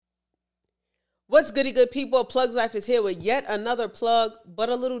What's goody good people? Plugs Life is here with yet another plug, but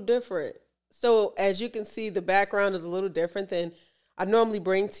a little different. So as you can see, the background is a little different than I normally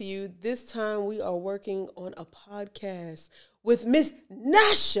bring to you. This time we are working on a podcast with Miss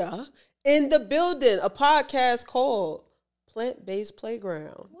Nasha in the building, a podcast called Plant-Based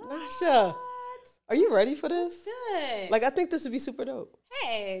Playground. What? Nasha, are you ready for this? That's good. Like, I think this would be super dope.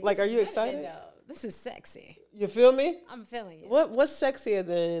 Hey. Like, are you excited? This is sexy. You feel me? I'm feeling it. What's sexier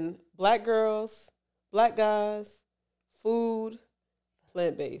than black girls, black guys, food,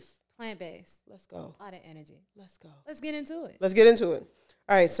 plant-based? Plant-based. Let's go. A lot of energy. Let's go. Let's get into it. Let's get into it.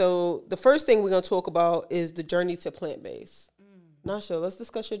 All right, so the first thing we're going to talk about is the journey to plant-based. Nasha, let's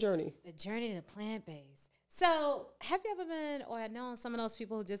discuss your journey. The journey to plant-based. So, have you ever been or known some of those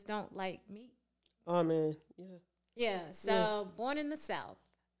people who just don't like meat? Oh, man. Yeah. Yeah. So, born in the South,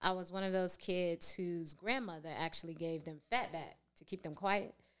 I was one of those kids whose grandmother actually gave them Fatback to keep them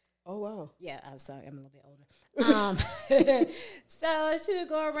quiet. Oh, wow. Yeah, I'm sorry. I'm a little bit older. So she would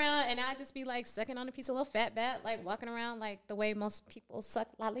go around, and I'd just be, like, sucking on a piece of little Fatback, like, walking around like the way most people suck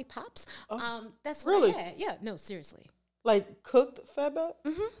lollipops. That's what really? I had. Yeah, no, seriously. Like cooked fatback?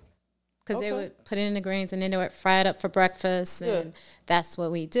 Mm-hmm. Because they would put it in the greens, and then they would fry it up for breakfast, and that's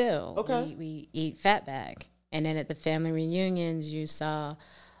what we do. Okay. We eat Fatback. And then at the family reunions, you saw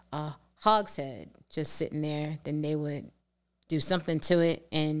a hog's head just sitting there. Then they would do something to it,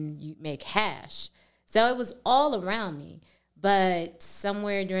 and you make hash. So it was all around me. But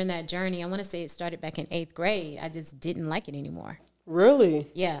somewhere during that journey, I want to say it started back in 8th grade, I just didn't like it anymore. Really?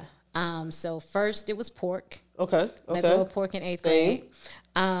 Yeah. So first it was pork. Okay. Let go of pork in 8th grade.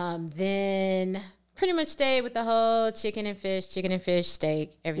 Then pretty much stayed with the whole chicken and fish,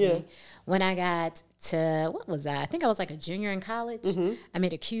 steak, everything. Yeah. When I got to, what was I? I think I was like a junior in college. I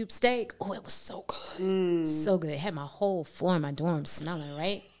made a cube steak. Oh, it was so good. So good. It had my whole floor in my dorm smelling,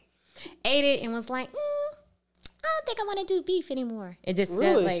 right? Ate it and was like, I don't think I want to do beef anymore. It just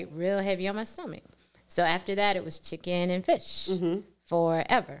sat like real heavy on my stomach. So after that, it was chicken and fish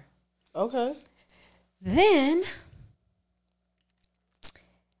forever. Okay. Then,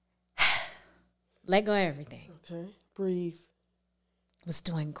 let go of everything. Okay. Breathe. Was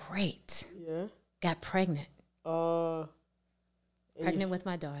doing great. Yeah. Got pregnant. Pregnant with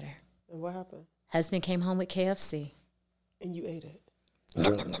my daughter. And what happened? Husband came home with KFC. And you ate it.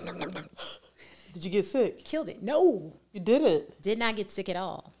 Did you get sick? Killed it. No. You didn't? Did not get sick at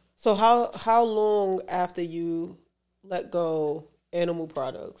all. So how long after you let go animal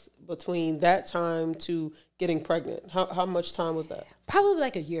products between that time to getting pregnant? How much time was that? Probably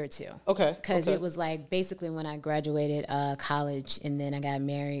like a year or two. Okay. Because it was like basically when I graduated college, and then I got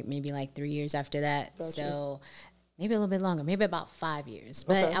married maybe like 3 years after that. Gotcha. So maybe a little bit longer, maybe about 5 years.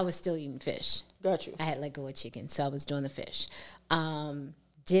 But I was still eating fish. Got you. I had let go of chicken, so I was doing the fish.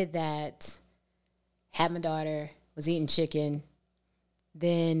 Did that, had my daughter, was eating chicken.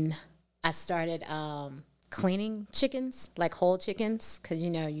 Then I started cleaning chickens, like whole chickens, because,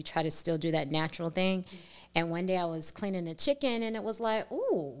 you try to still do that natural thing. And one day I was cleaning the chicken, and it was like,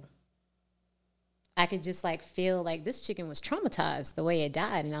 ooh. I could just, like, feel like this chicken was traumatized the way it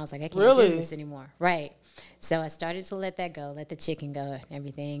died. And I was like, I can't do this anymore. Right. So I started to let that go, let the chicken go and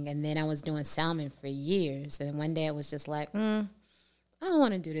everything. And then I was doing salmon for years. And one day I was just like, I don't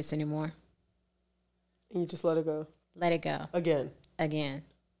want to do this anymore. And you just let it go? Let it go. Again?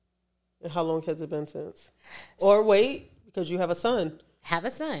 And how long has it been since? Or wait, because you have a son. Have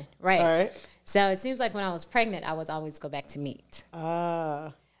a son. Right. All right. So it seems like when I was pregnant, I would always go back to meat.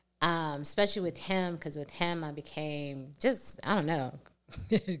 Especially with him, because with him I became just, I don't know,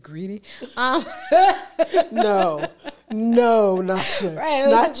 greedy. No, not you. Right,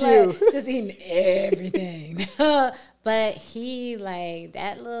 not you. Like, just eating everything. But he, like,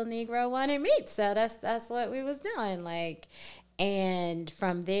 that little Negro wanted meat, so that's what we was doing. Like, and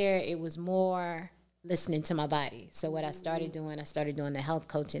from there it was more listening to my body. So what I started doing the health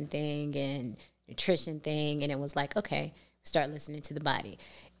coaching thing and nutrition thing, and it was like, okay, start listening to the body.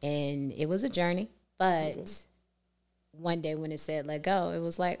 And it was a journey, but one day when it said let go, it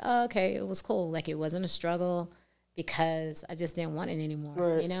was like, oh, okay, it was cool. Like, it wasn't a struggle because I just didn't want it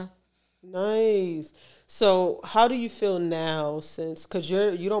anymore, Nice. So how do you feel now because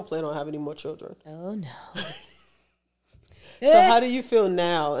you don't plan on having any more children? Oh, no. So how do you feel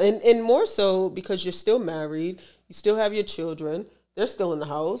now? And more so because you're still married, you still have your children, they're still in the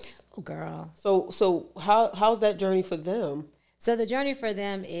house. Oh, girl. So how's that journey for them? So the journey for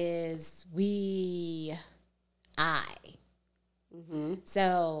them is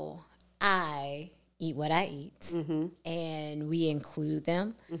So I eat what I eat, and we include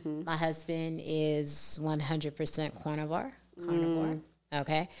them. My husband is 100% carnivore.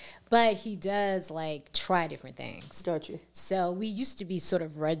 Okay. But he does like try different things. Got you. So we used to be sort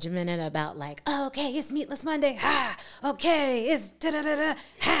of regimented about like, oh, okay, it's Meatless Monday. Ha. Okay, it's da-da-da-da.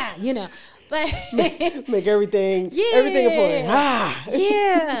 Ha. You know. But make everything important. Ah.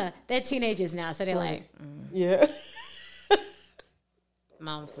 Yeah. They're teenagers now, so they're like, yeah.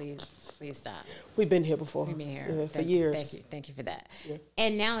 Mom, please stop. We've been here before. We've been here for years. Thank you for that. Yeah.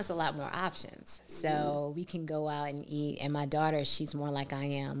 And now it's a lot more options. So we can go out and eat. And my daughter, she's more like I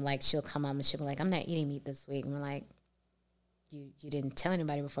am. Like she'll come home and she'll be like, I'm not eating meat this week. And we're like, you didn't tell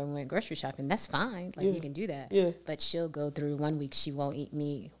anybody before we went grocery shopping. That's fine. Like you can do that. Yeah. But she'll go through 1 week she won't eat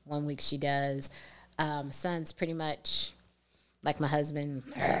meat. 1 week she does. Son's pretty much like my husband.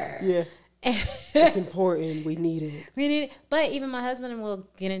 Yeah. It's important. We need it. But even my husband will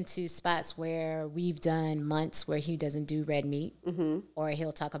get into spots where we've done months where he doesn't do red meat, or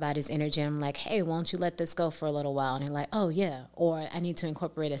he'll talk about his energy. I'm like, hey, won't you let this go for a little while? And he's like, oh yeah. Or I need to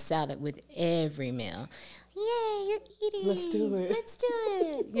incorporate a salad with every meal. Yeah, you're eating. Let's do it. Let's do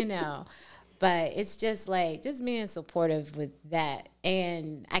it. You know. But it's just like just being supportive with that,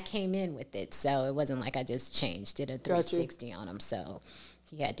 and I came in with it, so it wasn't like I just changed, did a 360 on him. So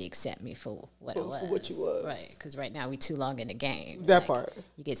he had to accept me for what it was. For what you was. Right, because right now we too long in the game. That part.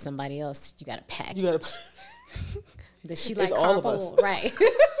 You get somebody else, you got to pack. You got to. Does she like all of us. carpool? Right.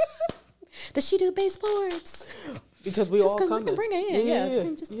 Does she do baseboards? Because we just all come in. Bring her in. Yeah.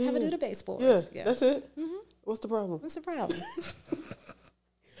 Just have her do the baseboards. Yeah, that's it. What's the problem? What's the problem?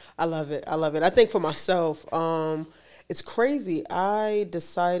 I love it. I think for myself, it's crazy. I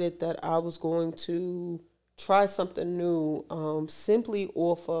decided that I was going to try something new simply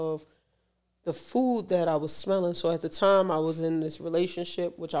off of the food that I was smelling. So at the time I was in this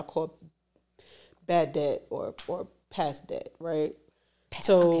relationship, which I call bad debt or past debt, right?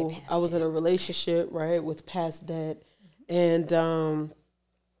 So I was in a relationship, right, with past debt. And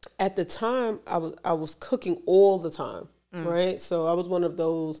at the time I was cooking all the time, right? So I was one of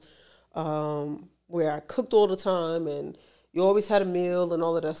those where I cooked all the time and you always had a meal and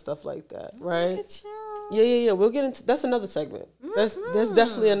all of that stuff like that, right? Yeah. We'll get into that's another segment. That's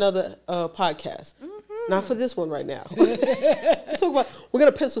definitely another podcast. Not for this one right now. We're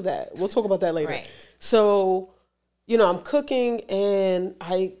gonna pencil that. We'll talk about that later. Right. So, I'm cooking and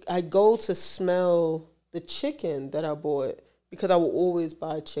I go to smell the chicken that I bought because I will always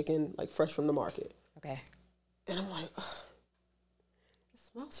buy chicken like fresh from the market. Okay. And I'm like, it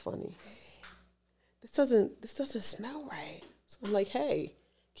smells funny. This doesn't smell right. So I'm like, hey,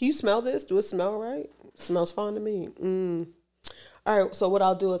 can you smell this? Do it smell right? It smells fine to me. All right, so what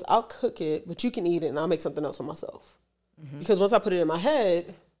I'll do is I'll cook it, but you can eat it and I'll make something else for myself. Because once I put it in my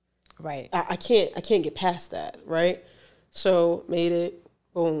head, right, I can't get past that, right? So made it,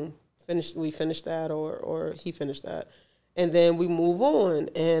 boom, we finished that or he finished that. And then we move on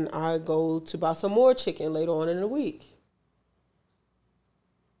and I go to buy some more chicken later on in the week.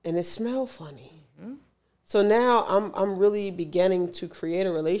 And it smelled funny. So now I'm really beginning to create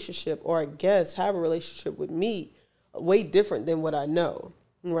a relationship, or I guess have a relationship with meat way different than what I know,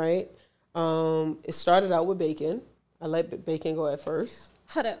 right? It started out with bacon. I let bacon go at first.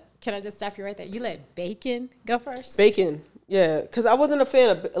 Hold up. Can I just stop you right there? You let bacon go first? Bacon, yeah. Because I wasn't a fan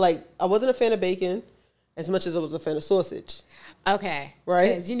of bacon as much as I was a fan of sausage. Okay. Right?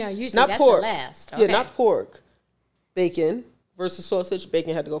 Because, usually not that's pork. the last. Okay. Yeah, not pork. Bacon versus sausage,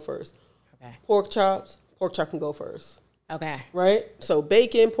 bacon had to go first. Okay. Pork chop can go first. Okay. Right? So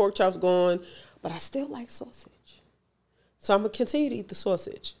bacon, pork chops gone, but I still like sausage. So I'm going to continue to eat the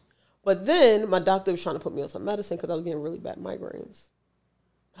sausage. But then my doctor was trying to put me on some medicine because I was getting really bad migraines.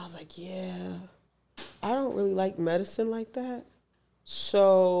 I was like, yeah, I don't really like medicine like that.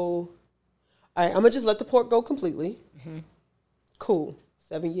 So, all right, I'm going to just let the pork go completely. Cool.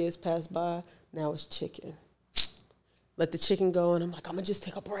 7 years passed by. Now it's chicken. Let the chicken go, and I'm like, I'm going to just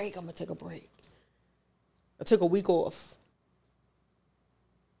take a break. I took a week off.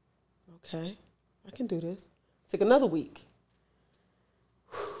 Okay, I can do this. Took another week.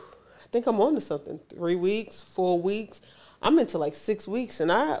 I think I'm on to something. 3 weeks, 4 weeks. I'm into like 6 weeks,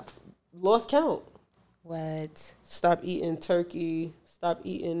 and I lost count. What? Stop eating turkey. Stop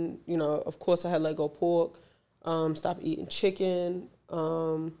eating, of course I had let go pork. Stop eating chicken.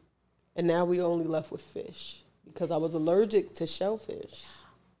 And now we only left with fish because I was allergic to shellfish.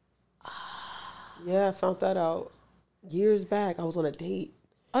 Yeah, I found that out years back. I was on a date.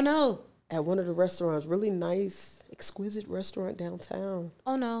 Oh, no. At one of the restaurants, really nice, exquisite restaurant downtown.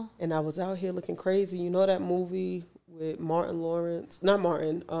 Oh, no. And I was out here looking crazy. You know that movie with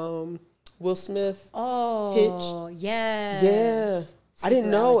Will Smith? Oh, Hitch? yes. Yeah. I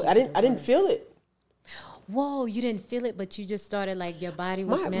didn't know. I didn't feel it. Whoa, you didn't feel it, but you just started like your body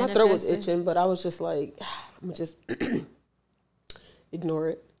was manifesting? My throat was itching, but I was just like, I'm just ignore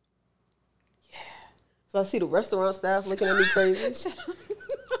it. Yeah. So I see the restaurant staff looking at me crazy. Shut up.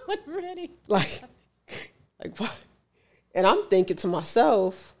 I'm ready. Like what? And I'm thinking to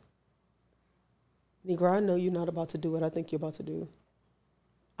myself, Negro, I know you're not about to do what I think you're about to do.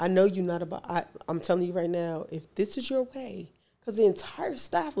 I know you're not about, I'm telling you right now, if this is your way, because the entire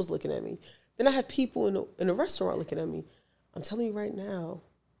staff was looking at me. Then I had people in the restaurant looking at me. I'm telling you right now,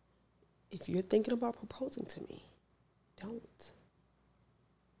 if you're thinking about proposing to me, don't.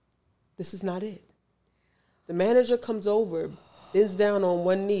 This is not it. The manager comes over, bends down on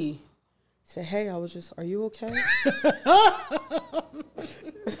one knee, said, hey, are you okay?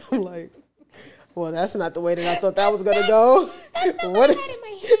 I'm like, well, that's not the way that I thought that was going to go. What is,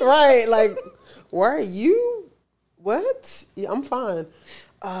 right, like, why are you, what? Yeah, I'm fine.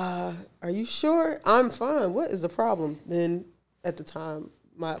 Are you sure? I'm fine. What is the problem? Then at the time,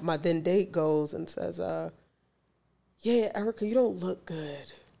 my then date goes and says, yeah, Erica, you don't look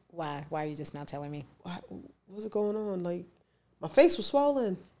good. Why? Why are you just not telling me? What's going on? Like, my face was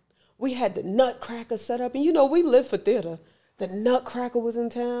swollen. We had the Nutcracker set up. And, you know, we live for theater. The Nutcracker was in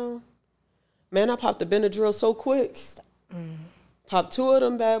town. Man, I popped the Benadryl so quick. Popped 2 of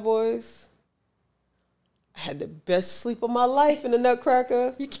them bad boys. I had the best sleep of my life in the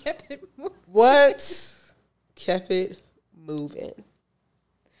Nutcracker. You kept it moving. What? Kept it moving.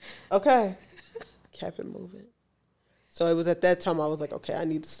 Okay. Kept it moving. So it was at that time I was like, okay, I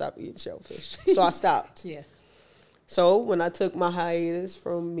need to stop eating shellfish. So I stopped. Yeah. So when I took my hiatus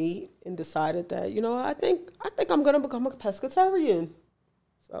from meat and decided that, you know, I think I'm going to become a pescatarian.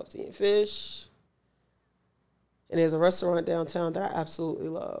 So I was eating fish. And there's a restaurant downtown that I absolutely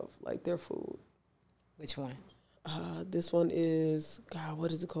love, like their food. Which one? This one is, God,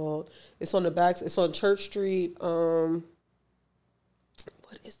 what is it called? It's on the back. It's on Church Street. What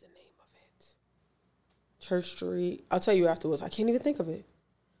is the name of it? Church Street. I'll tell you afterwards. I can't even think of it.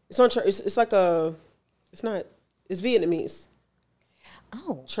 It's on Church. It's like a. It's not. It's Vietnamese.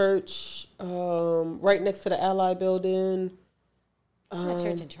 Oh. Church. Right next to the Ally Building. It's not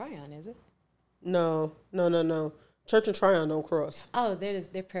Church and Tryon, is it? No. Church and Tryon don't cross. Oh, they're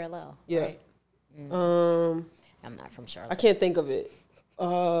parallel. Yeah. Right? I'm not from Charlotte. I can't think of it.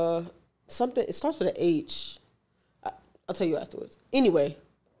 Something. It starts with an H. I'll tell you afterwards. Anyway,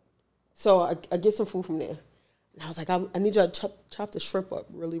 so I get some food from there, and I was like, I need you to chop the shrimp up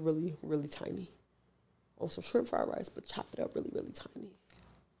really, really, really tiny. I want some shrimp fried rice, but chop it up really, really tiny.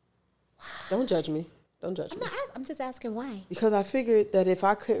 Wow. Don't judge me. Don't judge me. I'm just asking why. Because I figured that if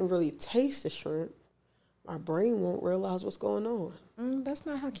I couldn't really taste the shrimp, my brain won't realize what's going on. That's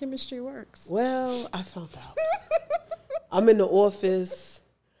not how chemistry works. Well, I found out. I'm in the office.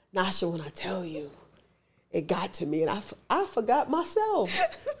 Nasha, when I tell you, it got to me. And I forgot myself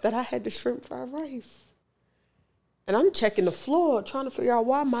that I had the shrimp fried rice. And I'm checking the floor, trying to figure out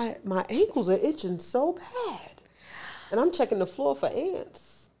why my ankles are itching so bad. And I'm checking the floor for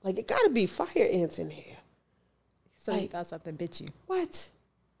ants. Like, it got to be fire ants in here. So you thought something bit you. What?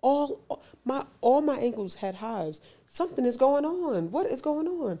 All my ankles had hives. Something is going on. What is going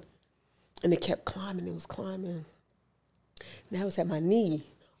on? And it kept climbing. It was climbing. Now it's at my knee.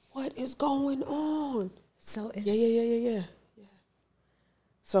 What is going on? So it's Yeah.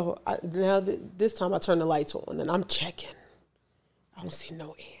 So this time I turn the lights on and I'm checking. I don't see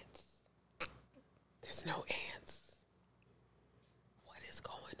no ants. There's no ants. What is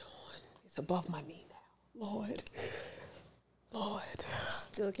going on? It's above my knee now. Lord.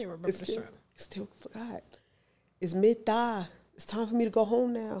 Still can't remember the shrimp. Still forgot. It's mid-thigh. It's time for me to go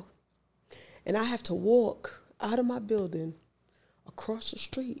home now. And I have to walk out of my building across the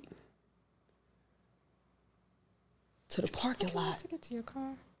street to the parking lot. To get to your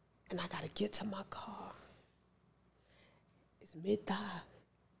car. And I got to get to my car. It's mid-thigh.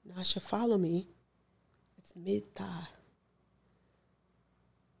 Nasha, follow me. It's mid-thigh.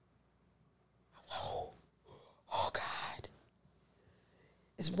 I'm like, oh, God.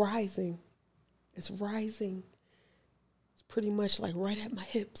 It's rising. It's pretty much like right at my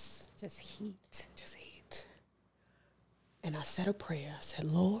hips. Just heat. And I said a prayer. I said,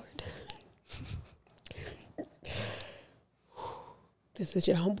 Lord, this is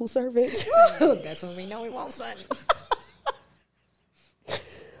your humble servant. That's when we know we want something.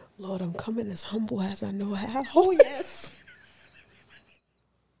 Lord, I'm coming as humble as I know how. Oh, yes.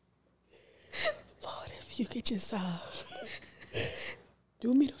 Lord, if you could just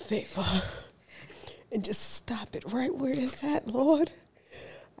do me the favor and just stop it right where it's at, Lord.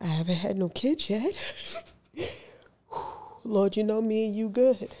 I haven't had no kids yet. Lord, you know me and you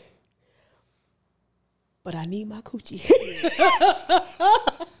good. but I need my coochie.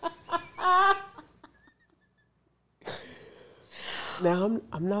 Now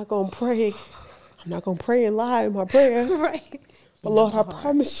I'm not gonna pray. I'm not gonna pray and lie in my prayer. Right. But Lord, I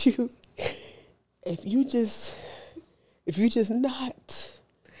promise you, if you just not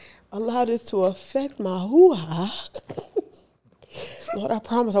allow this to affect my hoo-ha, Lord, I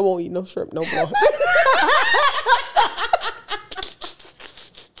promise I won't eat no shrimp no more.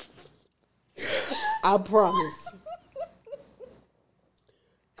 I promise.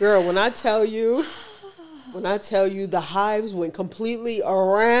 Girl, when I tell you the hives went completely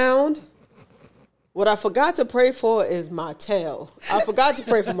around, what I forgot to pray for is my tail. I forgot to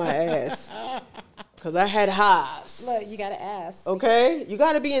pray for my ass. Because I had hives. Look, you got to ask. Okay? You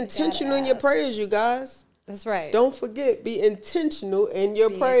got to be intentional in your prayers, you guys. That's right. Don't forget, be intentional in your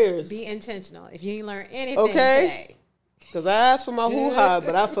prayers. Be intentional. If you ain't learned anything today. Because I asked for my hoo-ha,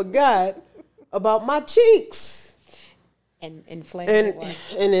 but I forgot about my cheeks. And inflamed it was.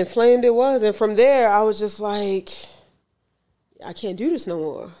 And inflamed it was. And from there, I was just like, I can't do this no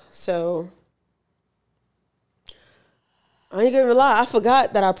more. So I ain't gonna lie. I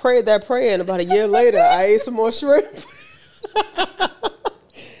forgot that I prayed that prayer, and about a year later, I ate some more shrimp.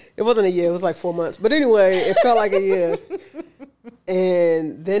 It wasn't a year. It was like 4 months. But anyway, it felt like a year.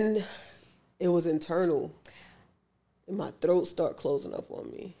 And then it was internal. And my throat started closing up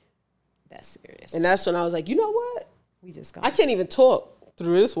on me. That's serious. And that's when I was like, you know what? We just I can't even talk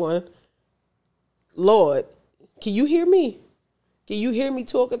through this one. Lord, can you hear me? Can you hear me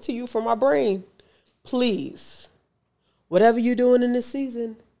talking to you from my brain? Please, whatever you're doing in this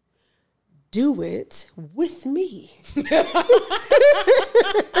season, do it with me.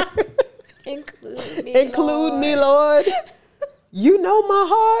 Include me, Lord. You know my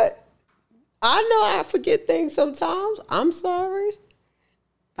heart. I know I forget things sometimes. I'm sorry.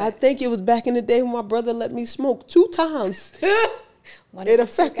 I think it was back in the day when my brother let me smoke 2 times. It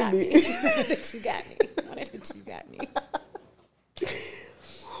affected me. One of the two got me.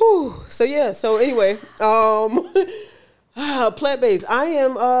 Whew. So yeah. So anyway, plant-based. I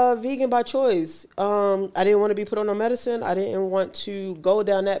am vegan by choice. I didn't want to be put on no medicine. I didn't want to go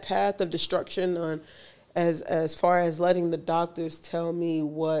down that path of destruction on as far as letting the doctors tell me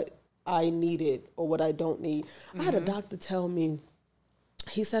what I needed or what I don't need. I had a doctor tell me,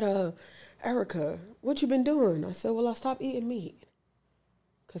 he said, Erica, what you been doing? I said, well, I stopped eating meat.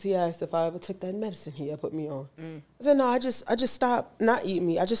 Because he asked if I ever took that medicine he had put me on. I said, no, I just stopped not eating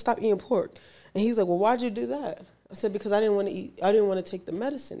meat. I just stopped eating pork. And he's like, well, why'd you do that? I said, because I didn't want to take the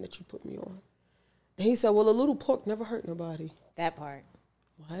medicine that you put me on. And he said, well, a little pork never hurt nobody. That part.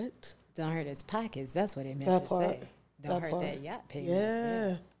 What? Don't hurt his pockets. That's what it meant That to part. say. Don't hurt that yacht payment.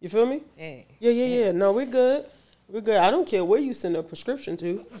 Yeah. You feel me? Hey. Yeah. No, we're good. We're good. I don't care where you send a prescription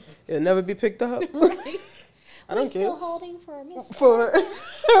to. It'll never be picked up. I don't care. Still holding for Miss.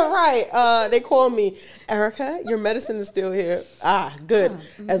 Right. They call me, Erica, your medicine is still here. Ah, good.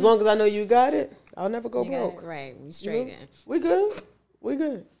 As long as I know you got it, I'll never go broke. Right. We straight in. We good. We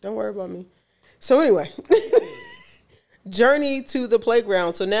good. Don't worry about me. So anyway, journey to the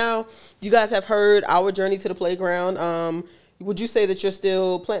playground. So now you guys have heard our journey to the playground. Would you say that you're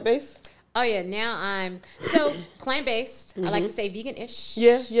still plant-based? Oh yeah, now I'm so plant-based. I like to say vegan-ish.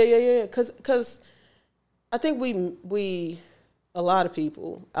 Yeah. Cause I think we a lot of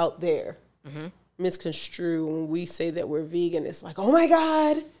people out there misconstrue when we say that we're vegan. It's like, oh my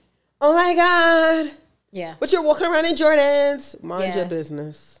God. Yeah. But you're walking around in Jordans. Mind your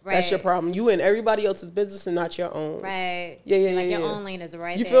business. Right. That's your problem. You in everybody else's business and not your own. Right. Yeah. Your own lane is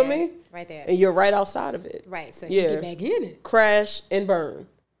right there. You feel me? Right there. And you're right outside of it. Right. So you get back in it. Crash and burn.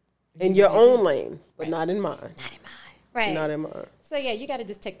 In your own lane, but not in mine. Not in mine. Right. Not in mine. So yeah, you got to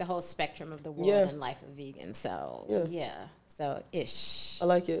just take the whole spectrum of the world and life of vegan. So yeah. So ish. I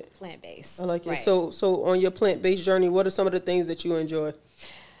like it. Plant-based. I like it. Right. So on your plant-based journey, what are some of the things that you enjoy?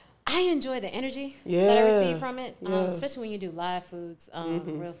 I enjoy the energy that I receive from it, especially when you do live foods,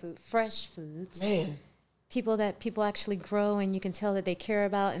 real food, fresh foods. Man. People actually grow and you can tell that they care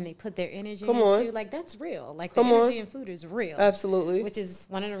about and they put their energy Come into. on. Like, that's real. Like, the energy in food is real. Absolutely. Which is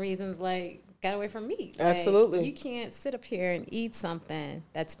one of the reasons, like, got away from meat. Absolutely. Like, you can't sit up here and eat something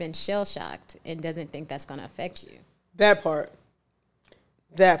that's been shell-shocked and doesn't think that's going to affect you. That part.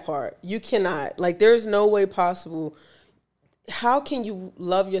 You cannot. Like, there's no way possible. How can you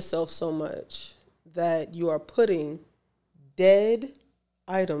love yourself so much that you are putting dead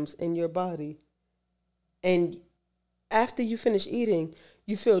items in your body, and after you finish eating,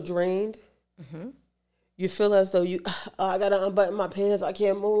 you feel drained? You feel as though I got to unbutton my pants. I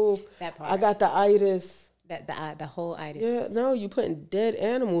can't move. That part. I got the itis. That the whole itis. Yeah, no, you putting dead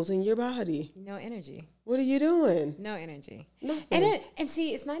animals in your body. No energy. What are you doing? No energy. Nothing. And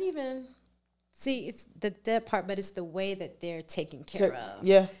see, it's not even. See, it's the dead part, but it's the way that they're taken care of.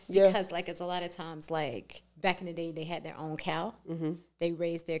 Yeah, yeah. Because like it's a lot of times like back in the day they had their own cow. Mm-hmm. They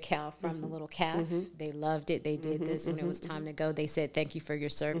raised their cow from the little calf. Mm-hmm. They loved it. They did this when it was time to go. They said thank you for your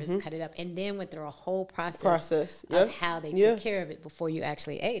service. Cut it up, and then went through a whole process of how they took care of it before you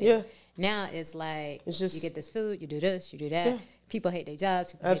actually ate it. Yeah. Now it's like it's just, you get this food, you do this, you do that. Yeah. People hate their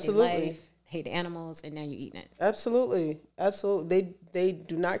jobs. People hate their life. Hate the animals, and now you're eating it. Absolutely. They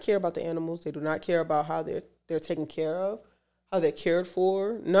do not care about the animals. They do not care about how they're taken care of, how they're cared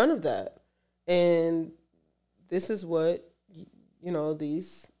for. None of that. And this is what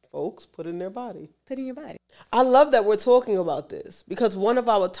these folks put in their body. Put in your body. I love that we're talking about this because one of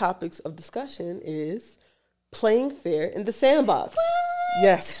our topics of discussion is playing fair in the sandbox. What?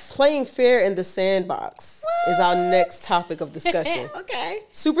 Yes. Playing fair in the sandbox is our next topic of discussion. Okay.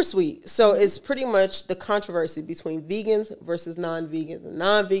 Super sweet. So it's pretty much the controversy between vegans versus non-vegans and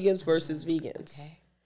non-vegans versus vegans. Okay.